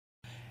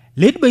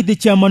Led by the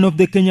chairman of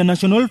the Kenya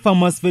National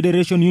Farmers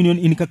Federation Union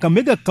in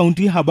Kakamega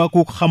County,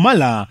 Habakkuk,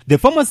 Khamala, the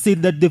farmers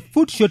said that the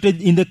food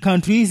shortage in the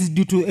country is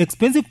due to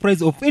expensive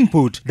price of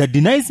input that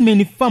denies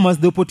many farmers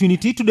the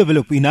opportunity to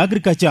develop in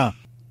agriculture.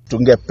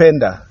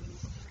 Tungependa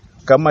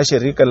kama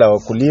shirika la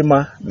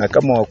wakulima na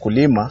kama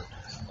wakulima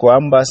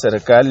kwamba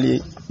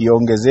serikali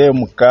iongezee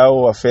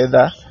mkao wa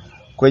fedha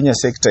kwenye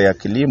sekta ya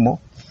kilimo,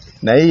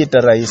 na hii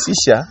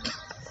itarahisisha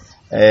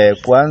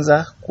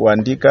kwanza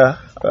kuandika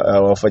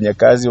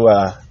wafanyakazi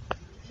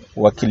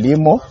wa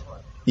kilimo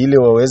ili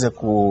waweze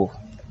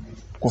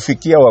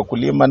kufikia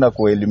wakulima na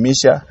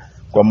kuelimisha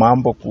kwa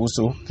mambo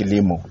kuhusu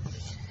kilimo.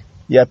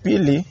 Ya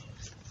pili,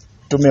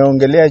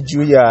 tumeongelea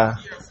juu ya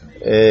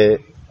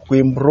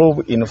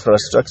kuimprove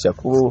infrastructure,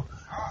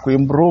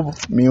 kuimprove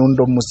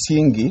miundo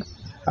msingi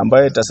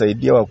ambayo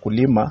itasaidia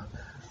wakulima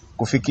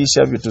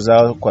kufikisha vitu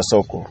zao kwa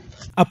soko.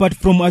 Apart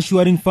from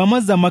assuring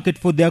farmers a market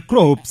for their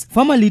crops,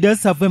 farmer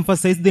leaders have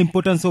emphasized the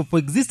importance of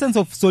existence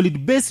of solid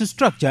base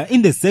structure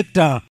in the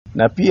sector.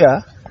 Na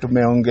pia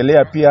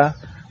tumeongelea pia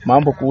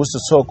mambo kuhusu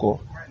soko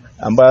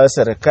ambayo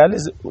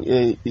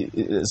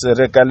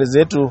serikali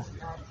zetu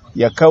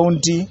ya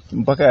county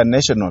mpaka ya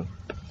national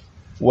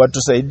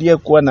watusaidie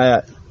kuwa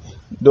na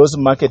those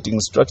marketing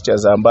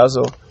structures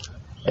ambazo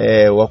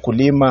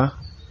wakulima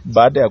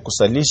baada ya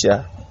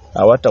kusalisha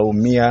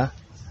hawataumia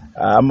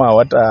ama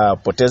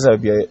hawatapoteza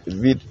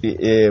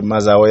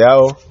mazao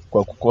yao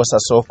kwa kukosa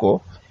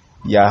soko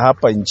ya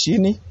hapa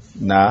nchini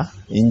na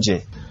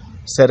nje.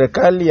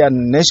 Serikali ya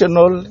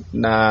national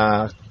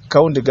na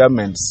county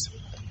governments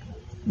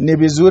ni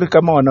vizuri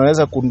kama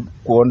wanaweza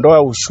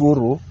kuondoa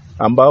ushuru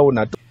ambao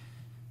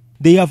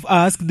They have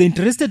asked the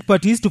interested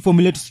parties to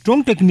formulate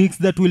strong techniques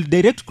that will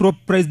direct crop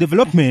price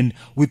development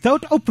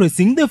without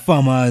oppressing the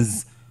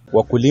farmers.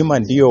 Wakulima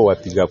ndio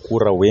wapiga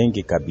kura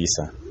wengi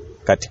kabisa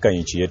katika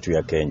nchi yetu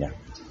ya Kenya.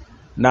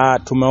 Na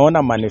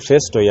tumeona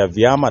manifesto ya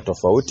vyama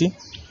tofauti,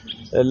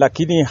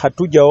 lakini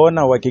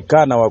hatujaona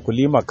wakikaa na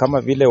wakulima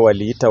kama vile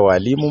waliita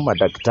walimu,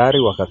 madaktari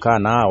wakakaa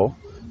nao.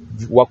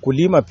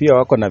 Wakulima pia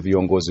wako na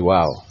viongozi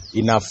wao.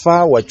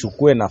 Inafaa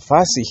wachukue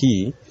nafasi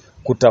hii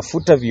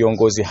kutafuta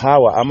viongozi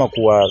hawa ama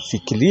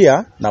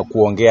kuwafikiria na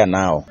kuongea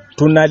nao.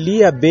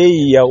 Tunalia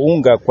bei ya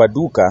unga kwa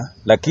duka,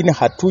 lakini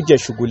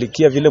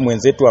hatujashughulikia vile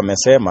mwenzetu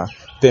amesema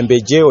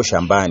pembejeo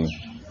shambani.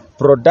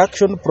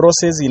 Production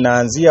process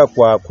inaanzia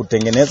kwa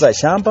kutengeneza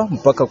shamba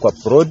mpaka kwa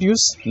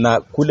produce na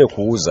kule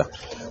kuuza.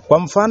 Kwa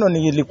mfano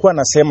nilikuwa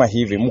nasema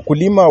hivi,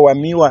 mkulima wa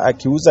miwa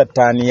akiuza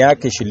tani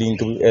yake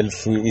shilingi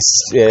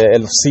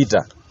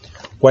 6,000.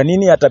 Kwa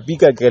nini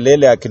atapiga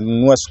kelele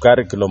akinunua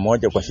sukari kilo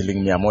moja kwa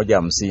shilingi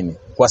 150?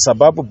 Kwa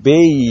sababu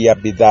bei ya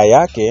bidhaa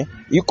yake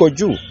iko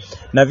juu.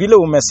 Na vile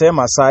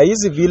umesema saa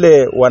hizi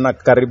vile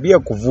wanakaribia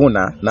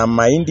kuvuna na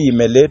mahindi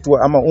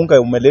imeletwa ama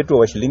unga umeletwa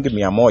wa shilingi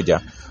 100,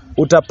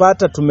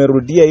 utapata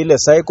tumerudia ile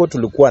cycle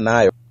tulikuwa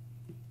nayo.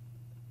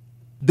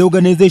 The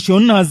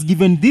organization has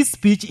given this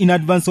speech in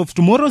advance of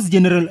tomorrow's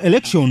general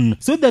election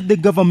so that the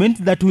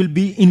government that will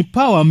be in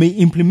power may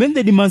implement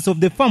the demands of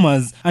the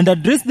farmers and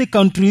address the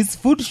country's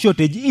food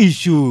shortage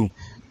issue.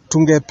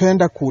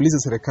 Tungependa kuuliza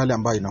serikali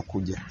ambayo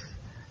inakuja,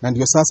 na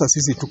ndio sasa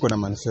sisi tuko na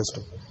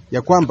manifesto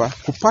ya kwamba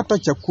kupata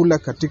chakula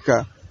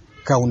katika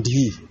kaunti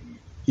hii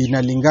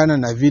inalingana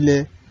na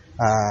vile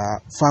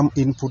farm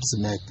inputs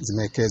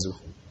zimewekezwa.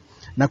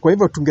 Na kwa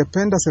hivyo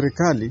tungependa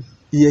serikali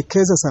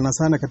iwekeze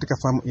sana katika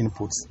farm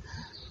inputs,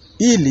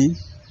 ili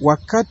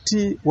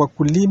wakati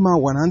wakulima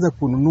wanaanza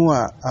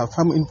kununua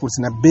farm inputs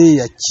na bei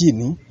ya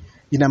chini,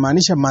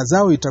 inamaanisha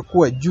mazao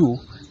itakuwa juu,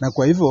 na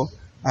kwa hivyo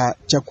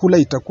chakula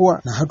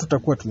itakuwa na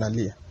hatutakuwa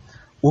tunalia.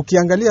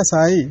 Ukiangalia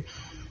saa hii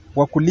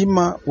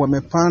wakulima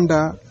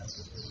wamepanda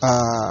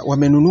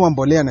wamenunua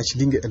mbolea na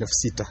shilingi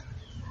 6,000.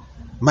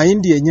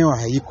 Mahindi yenyewe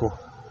haiko.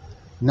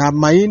 Na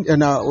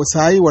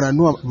saa hii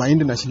wananunua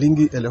mahindi na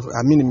shilingi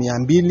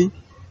 200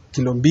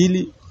 kilo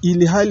 2,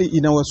 ili hali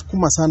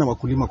inawasukuma sana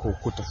wakulima kwa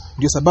ukuta.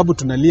 Ndio sababu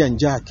tunalia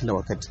njaa kila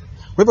wakati.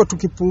 Kwa hivyo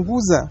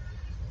tukipunguza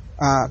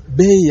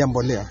bei ya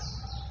mbolea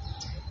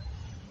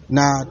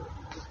na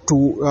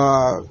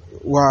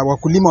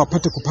wakulima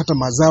wapate kupata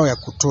mazao ya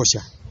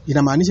kutosha,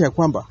 inamaanisha ya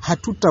kwamba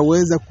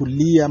hatutaweza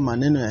kulia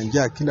maneno ya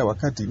njaa kila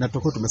wakati, na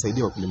tutakuwa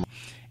tumesaidia wakulima.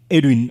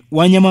 Edwin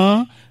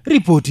Wanyama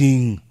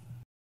reporting.